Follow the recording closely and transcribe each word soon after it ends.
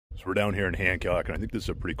So we're down here in Hancock, and I think this is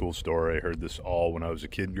a pretty cool story. I heard this all when I was a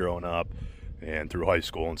kid growing up and through high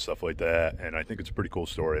school and stuff like that, and I think it's a pretty cool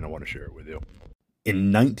story, and I want to share it with you.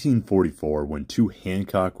 In 1944, when two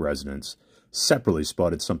Hancock residents separately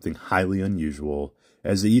spotted something highly unusual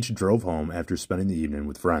as they each drove home after spending the evening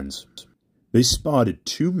with friends. They spotted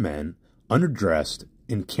two men, underdressed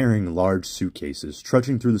and carrying large suitcases,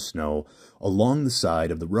 trudging through the snow along the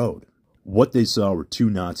side of the road. What they saw were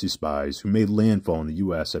two Nazi spies who made landfall in the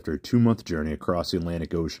U.S. after a 2-month journey across the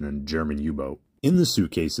Atlantic Ocean in a German U-boat. In the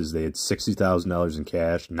suitcases, they had $60,000 in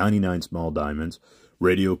cash, 99 small diamonds,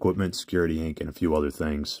 radio equipment, security ink, and a few other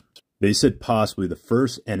things. They said possibly the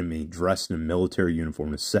first enemy dressed in a military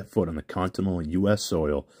uniform to set foot on the continental U.S.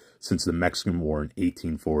 soil since the Mexican War in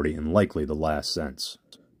 1840, and likely the last since.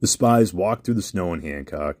 The spies walked through the snow in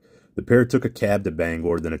Hancock. The pair took a cab to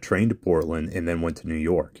Bangor, then a train to Portland, and then went to New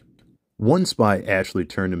York. One spy actually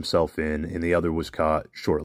turned himself in, and the other was caught shortly